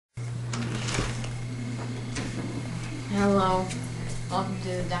Hello. Welcome to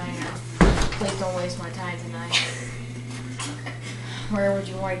the diner. Please don't waste my time tonight. Where would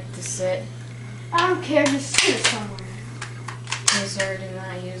you like to sit? I don't care, just sit somewhere. Yes, sir, do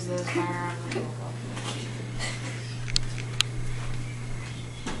not use those firearms.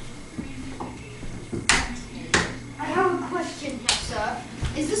 I have a question here, sir.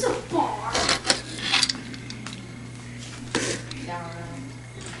 Is this a bar?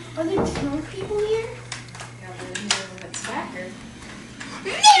 Are there drunk people here? Yeah, but he's a bit smacker.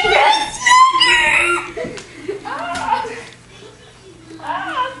 You know what?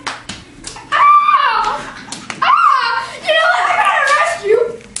 I'm gonna arrest you!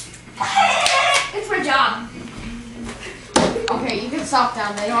 It's my job. Okay, you can stop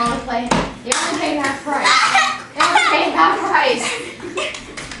down. They only pay half price. They only pay half price.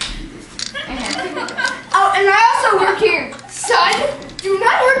 Oh, and I also work here. Son, do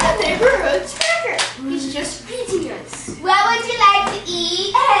not hurt the neighborhood smacker. He's just feeding us. What would you like to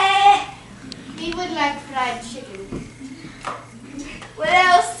eat? We would like fried chicken. What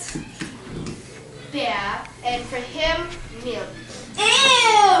else? Beer. And for him, milk.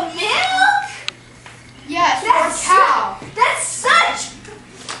 Ew, milk? Yes, That's or cow. That's such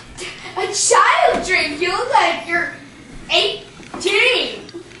a child drink. You look like you're 18.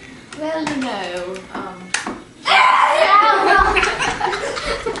 Well, no.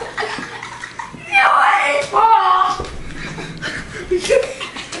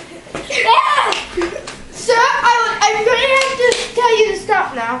 Sir, I'm going to have to tell you to stop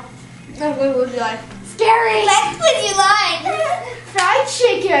now. What would you like? Scary. What would you like? Fried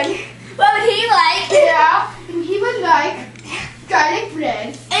chicken. What would he like? Yeah, and he would like garlic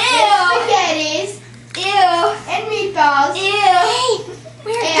bread. And spaghettis. Ew. And meatballs. Ew.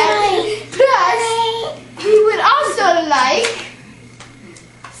 We're And plus, he would also like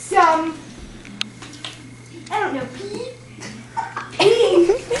some, I don't know, pee?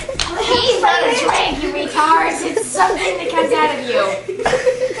 He's not a drink, you retards. It's something that comes out of you.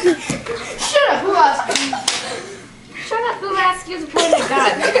 Shut up, who asked you? Shut up, who asked you to point a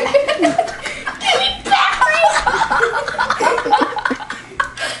gun? Give me back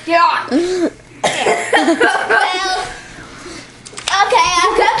Get on. Well, okay,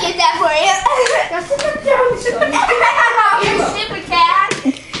 I'll go get that for you. That's what I'm doing, You stupid cat.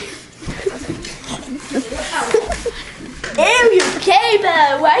 Ew, you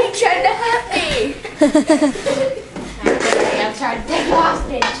cable. Why are you trying to hurt me? I'm trying to take you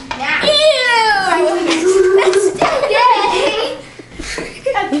hostage. Ew. That's gay.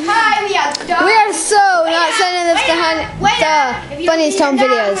 Hi, we are done. We are so not sending this to the Funniest Home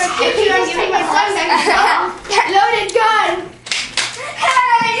videos. If you don't see my son next time, loaded gun.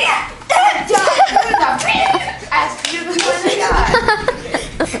 Hey. Ask you before they die.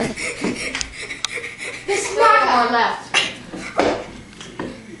 This One more left.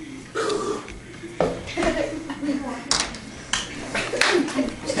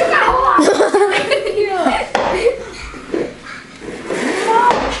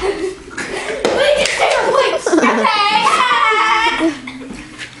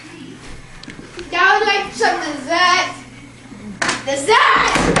 I would like some dessert.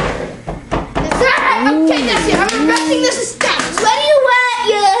 Dessert! Okay, that's it. I'm arresting this estate. What do you want,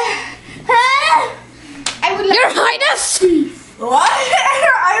 you? Huh? I would like Your Highness! What?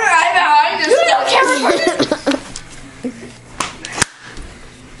 I'm behind this. no camera.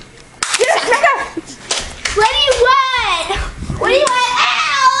 What do you want? What do you want?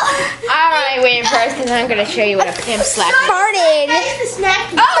 Ow! Alright, wait first, because I'm going to show you what a pimp slap is. Farted! That's the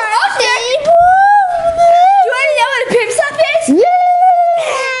snack. Oh, okay. Do you want to know what a pimp slap is?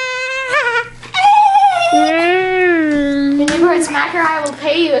 The neighborhood smacker, I will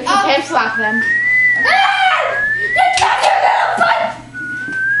pay you if you pimp slap them. You got your little butt!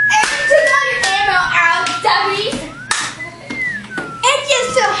 And you took all your ammo out, dummies! It just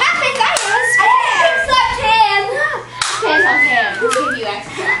so happens I was pimp slapped him! Hands on hand. We'll give you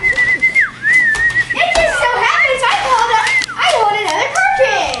extra. It just so happens I hold another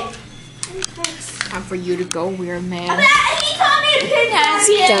person! Time for you to go, weird man. He told me to pimp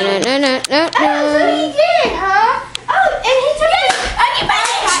slap him! Oh, so he did, huh? Oh, and he took it. Give back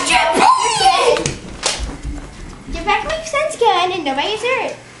my strip gun! Give back my son's gun and nobody's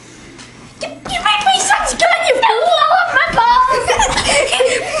hurt. Give back my son's gun, you blow up my balls!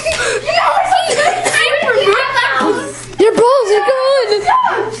 You know what's Your balls are gone!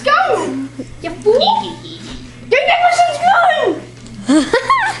 Let's go. You fool. Give back my son's gun.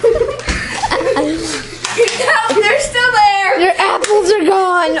 No, they're still there! Your apples are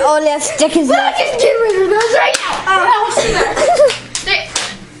gone! Oh, that stick is Let's just get rid of those right now.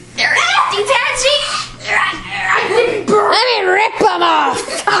 They're empty, Tansy! I didn't burn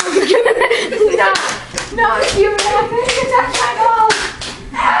No, you would have to touch my balls.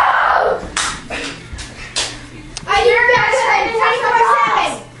 Ow! You're best friend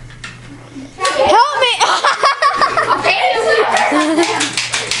 24/7. Help me!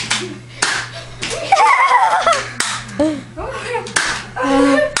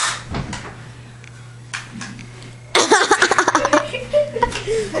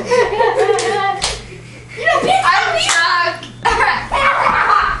 Okay,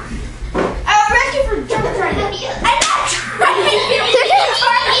 I'll arrest you for drunk driving. I'm not driving.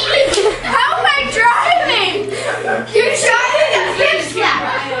 How am I driving? You're driving a pimp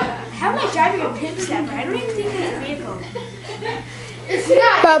slapper. How am I driving a pimp slapper? I don't even think it's a vehicle. it's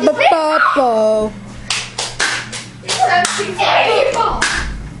not. Ba-ba-ba-bo. It's people.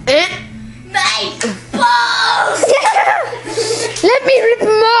 My balls. Let me rip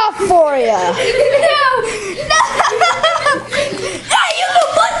them off for you. No. You go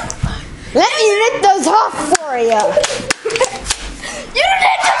what? Let me rip those off for you. You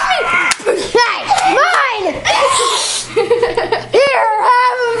don't touch me. Hey, mine! Here,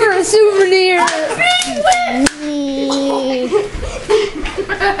 have them for a souvenir.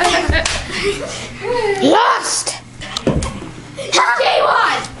 Lost!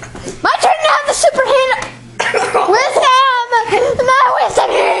 My turn to have the super hand. Wisdom! My wisdom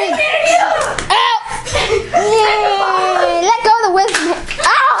hand! Ow! Yay. Let go of the wisdom hand.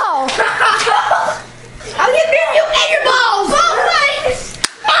 Ow! I'll give you and your balls.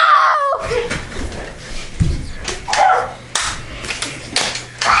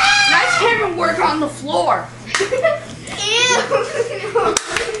 Nice camera work on the floor. Give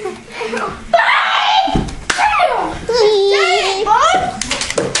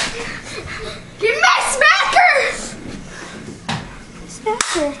me my smacker!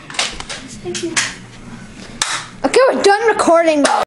 Okay, we're done recording.